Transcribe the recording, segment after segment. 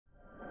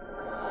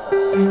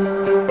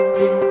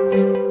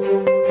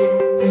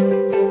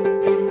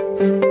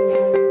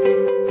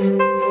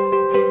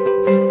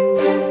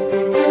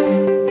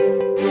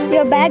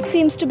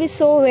seems to be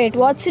so weight.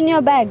 What's in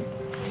your bag?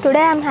 Today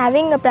I am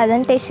having a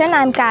presentation.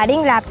 I am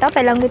carrying laptop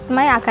along with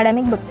my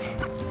academic books.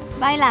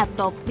 By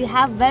laptop, we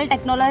have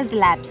well-technologized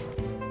labs.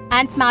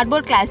 And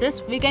smartboard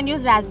classes, we can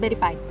use Raspberry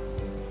Pi.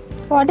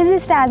 What is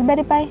this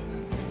Raspberry Pi?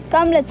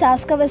 Come, let's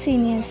ask our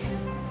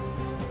seniors.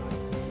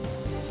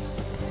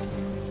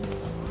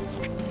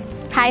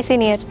 Hi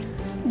senior.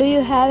 Do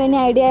you have any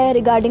idea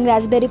regarding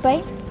Raspberry Pi?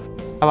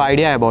 I have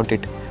idea about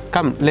it.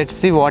 Come, let's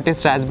see what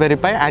is Raspberry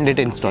Pi and its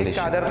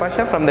installation. Kader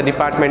Pasha from the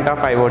Department of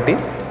IoT,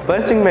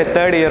 pursuing my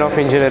third year of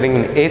engineering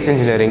in ACE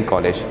Engineering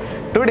College.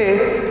 Today,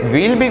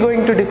 we'll be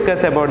going to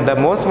discuss about the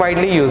most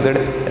widely used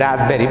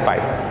Raspberry Pi.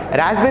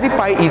 Raspberry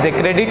Pi is a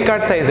credit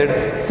card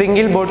sized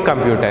single board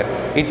computer.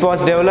 It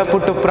was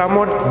developed to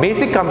promote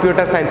basic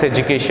computer science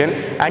education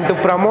and to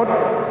promote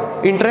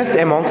interest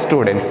among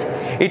students.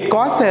 It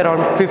costs around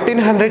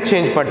 1500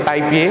 change for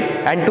type A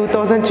and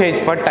 2000 change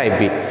for type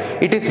B.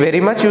 It is very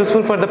much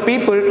useful for the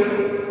people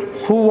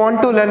who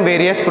want to learn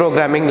various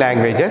programming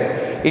languages.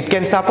 It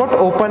can support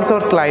open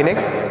source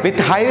Linux with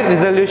high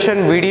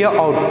resolution video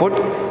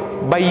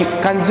output by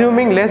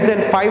consuming less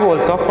than 5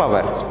 volts of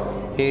power.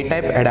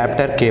 A-type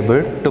adapter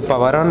cable to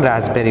power on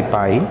Raspberry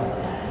Pi,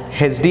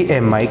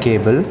 HDMI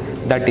cable,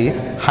 that is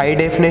high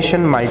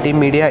definition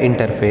multimedia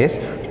interface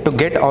to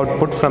get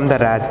outputs from the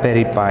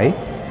Raspberry Pi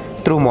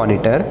through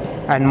monitor,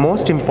 and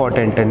most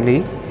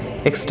importantly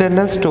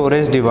external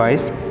storage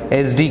device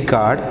SD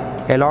card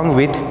along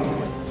with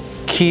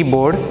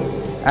keyboard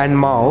and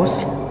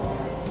mouse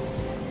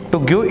to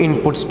give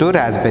inputs to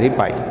Raspberry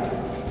Pi.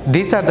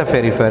 These are the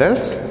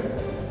peripherals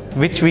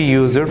which we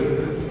used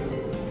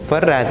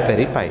for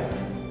Raspberry Pi.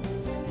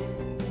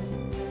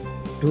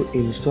 To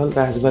install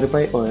Raspberry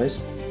Pi OS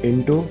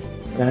into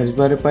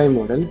Raspberry Pi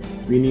model,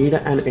 we need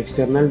an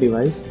external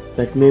device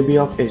that may be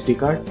of SD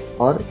card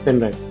or pen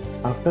drive.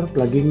 After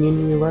plugging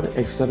in your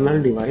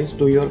external device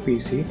to your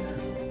PC,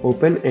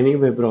 open any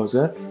web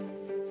browser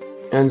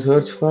and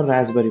search for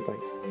Raspberry Pi.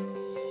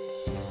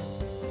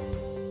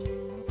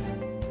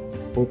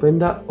 Open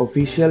the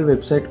official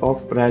website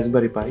of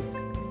Raspberry Pi.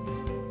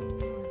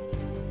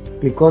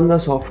 Click on the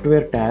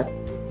software tab.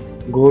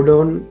 Go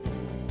down.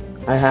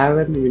 I have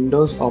a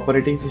Windows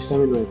operating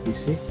system in my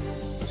PC,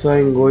 so I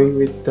am going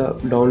with the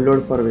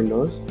download for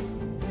Windows.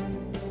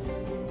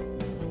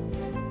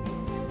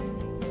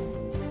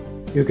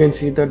 You can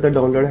see that the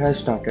download has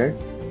started.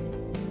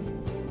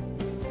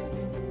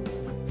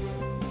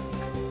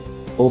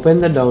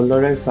 Open the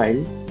downloaded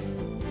file.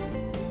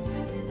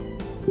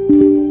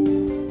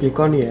 Click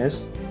on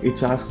yes.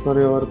 It asks for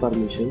your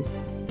permission.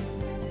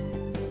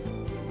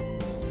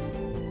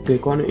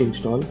 Click on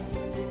install.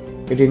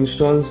 It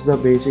installs the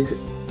basic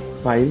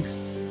files.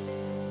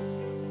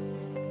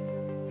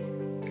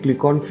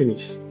 Click on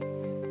finish.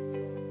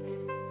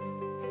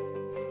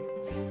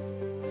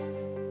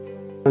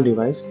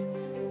 Device.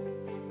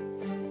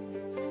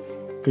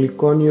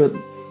 Click on your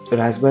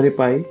Raspberry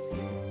Pi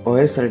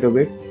OS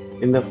 32-bit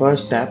in the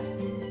first tab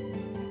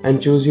and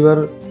choose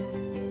your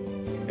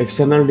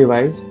external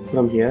device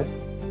from here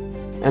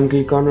and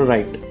click on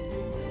write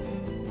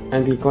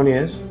and click on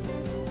yes.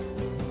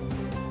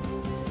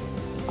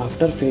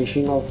 After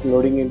finishing of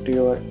loading into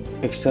your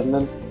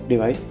external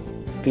device,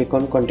 click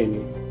on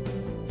continue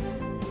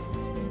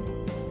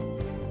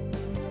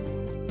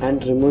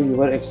and remove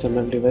your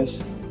external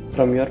device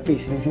from your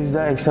PC. This is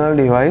the external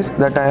device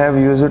that I have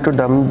used to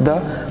dump the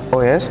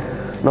OS.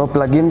 Now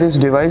plug in this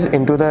device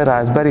into the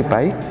Raspberry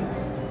Pi.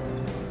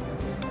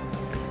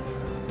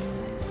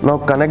 Now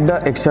connect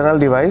the external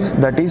device,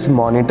 that is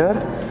monitor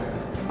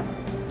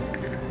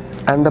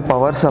and the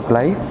power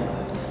supply,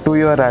 to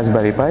your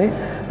Raspberry Pi,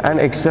 and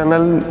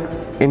external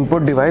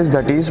input device,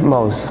 that is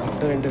mouse.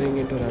 After entering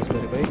into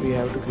Raspberry Pi, we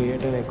have to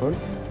create an account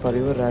for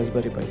your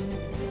Raspberry Pi.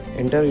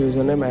 Enter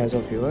username as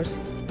of yours.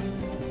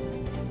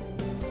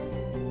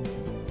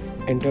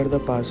 Enter the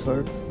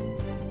password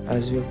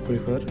as you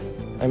prefer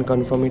and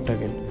confirm it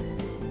again.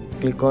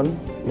 Click on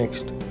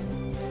next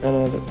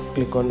and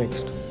click on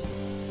next.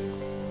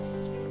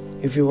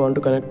 If you want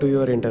to connect to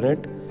your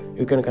internet,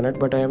 you can connect,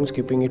 but I am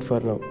skipping it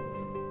for now.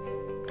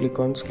 Click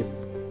on skip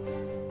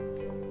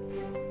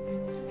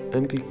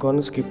and click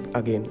on skip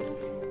again.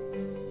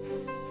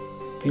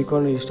 Click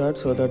on restart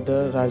so that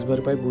the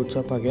Raspberry Pi boots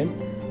up again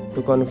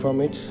to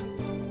confirm its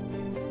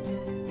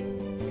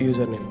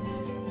username.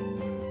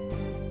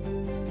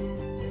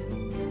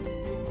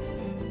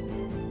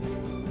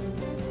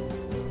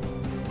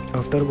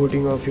 After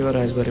booting off your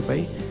Raspberry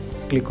Pi,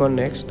 click on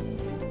next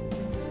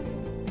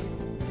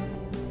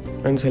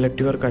and select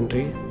your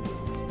country.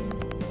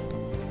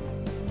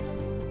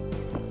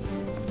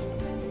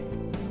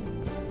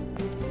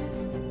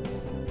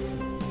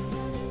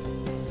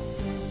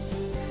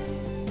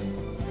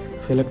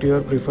 Select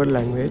your preferred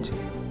language.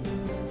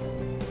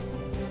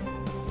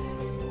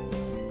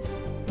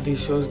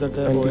 This shows that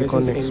the OS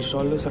is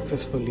installed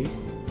successfully.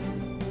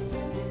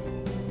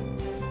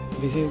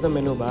 This is the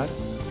menu bar.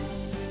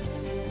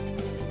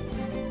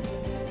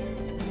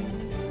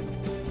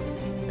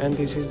 And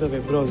this is the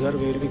web browser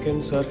where we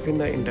can surf in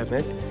the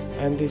internet,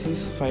 and this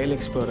is File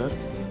Explorer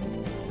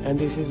and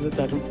this is the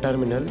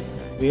terminal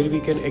where we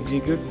can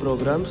execute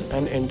programs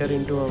and enter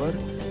into our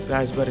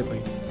Raspberry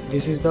Pi.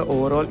 This is the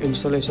overall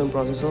installation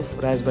process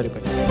of Raspberry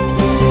Pi.